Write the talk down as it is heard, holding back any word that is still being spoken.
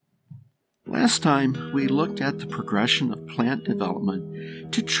Last time, we looked at the progression of plant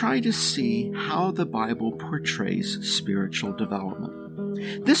development to try to see how the Bible portrays spiritual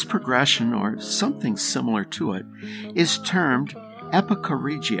development. This progression, or something similar to it, is termed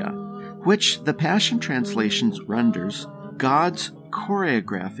epikoregia, which the Passion Translation renders God's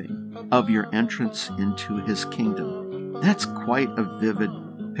choreographing of your entrance into His kingdom. That's quite a vivid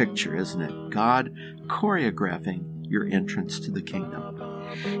picture, isn't it? God choreographing your entrance to the kingdom.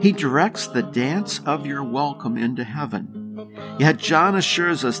 He directs the dance of your welcome into heaven. Yet John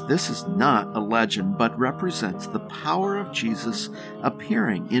assures us this is not a legend, but represents the power of Jesus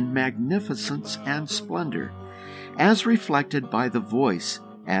appearing in magnificence and splendor, as reflected by the voice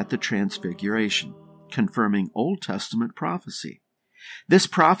at the Transfiguration, confirming Old Testament prophecy. This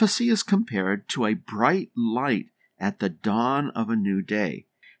prophecy is compared to a bright light at the dawn of a new day,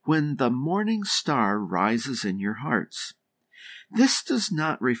 when the morning star rises in your hearts. This does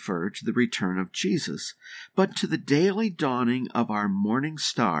not refer to the return of Jesus, but to the daily dawning of our morning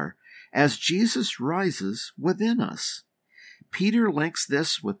star as Jesus rises within us. Peter links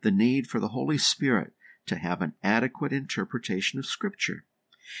this with the need for the Holy Spirit to have an adequate interpretation of Scripture.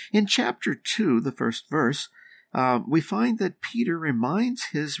 In chapter 2, the first verse, we find that Peter reminds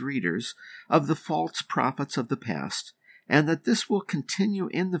his readers of the false prophets of the past, and that this will continue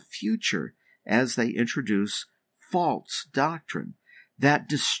in the future as they introduce false doctrine that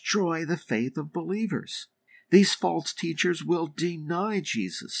destroy the faith of believers. These false teachers will deny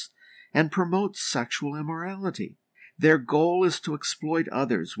Jesus and promote sexual immorality. Their goal is to exploit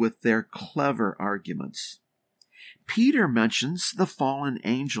others with their clever arguments. Peter mentions the fallen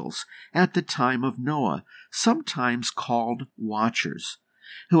angels at the time of Noah, sometimes called watchers,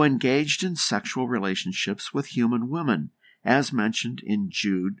 who engaged in sexual relationships with human women, as mentioned in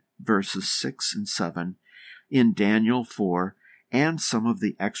Jude verses 6 and 7, in Daniel 4, and some of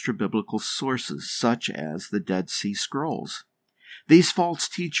the extra-biblical sources, such as the Dead Sea Scrolls. These false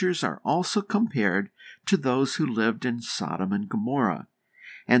teachers are also compared to those who lived in Sodom and Gomorrah,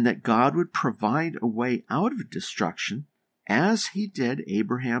 and that God would provide a way out of destruction, as He did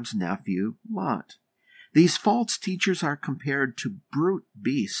Abraham's nephew Lot. These false teachers are compared to brute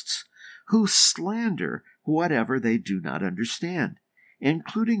beasts who slander whatever they do not understand,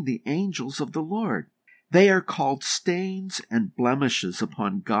 including the angels of the Lord. They are called stains and blemishes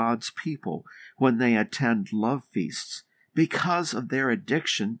upon God's people when they attend love feasts because of their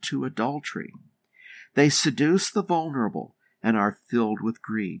addiction to adultery. They seduce the vulnerable and are filled with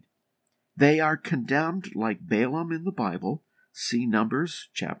greed. They are condemned like Balaam in the Bible, see Numbers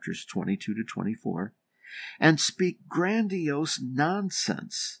chapters 22 to 24, and speak grandiose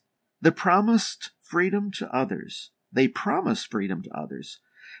nonsense. They promise freedom to others,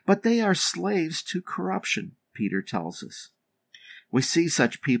 but they are slaves to corruption, Peter tells us. We see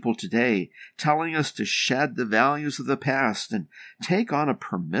such people today telling us to shed the values of the past and take on a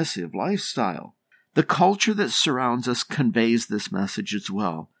permissive lifestyle. The culture that surrounds us conveys this message as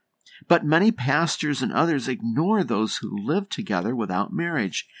well. But many pastors and others ignore those who live together without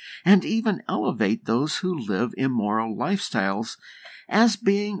marriage, and even elevate those who live immoral lifestyles as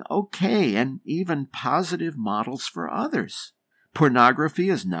being okay and even positive models for others. Pornography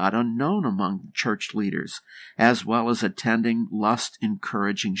is not unknown among church leaders, as well as attending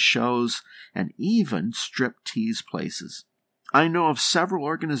lust-encouraging shows and even strip-tease places. I know of several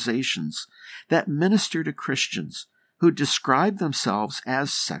organizations that minister to Christians who describe themselves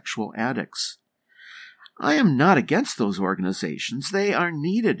as sexual addicts. I am not against those organizations. They are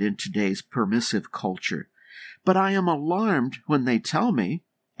needed in today's permissive culture. But I am alarmed when they tell me,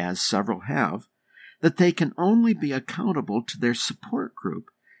 as several have, that they can only be accountable to their support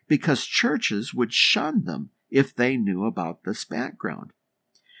group because churches would shun them if they knew about this background.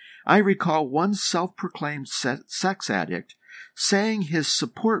 I recall one self-proclaimed sex addict saying his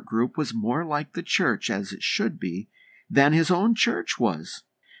support group was more like the church, as it should be, than his own church was.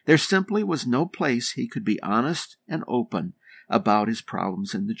 There simply was no place he could be honest and open about his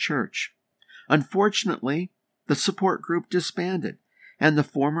problems in the church. Unfortunately, the support group disbanded, and the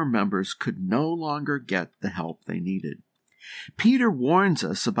former members could no longer get the help they needed. Peter warns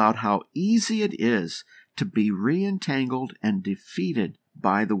us about how easy it is to be re-entangled and defeated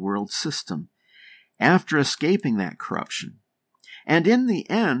by the world system after escaping that corruption. And in the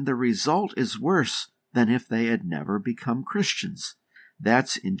end, the result is worse than if they had never become Christians.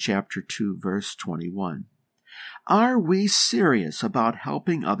 That's in chapter 2, verse 21. Are we serious about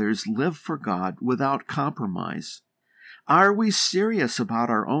helping others live for God without compromise? Are we serious about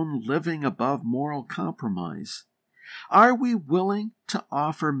our own living above moral compromise? Are we willing to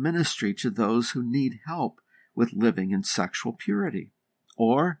offer ministry to those who need help with living in sexual purity?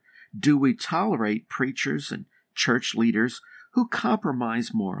 Or Do we tolerate preachers and church leaders who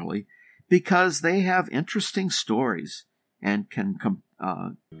compromise morally because they have interesting stories and can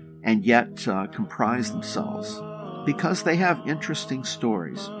comprise themselves because they have interesting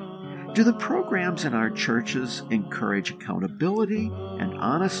stories? Do the programs in our churches encourage accountability and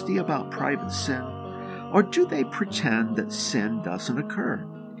honesty about private sin, or do they pretend that sin doesn't occur?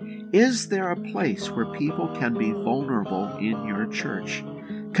 Is there a place where people can be vulnerable in your church,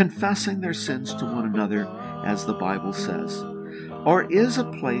 confessing their sins to one another as the Bible says? Or is your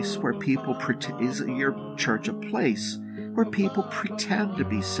church a place where people pretend to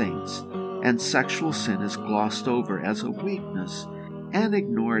be saints and sexual sin is glossed over as a weakness and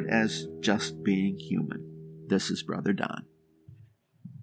ignored as just being human? This is Brother Don.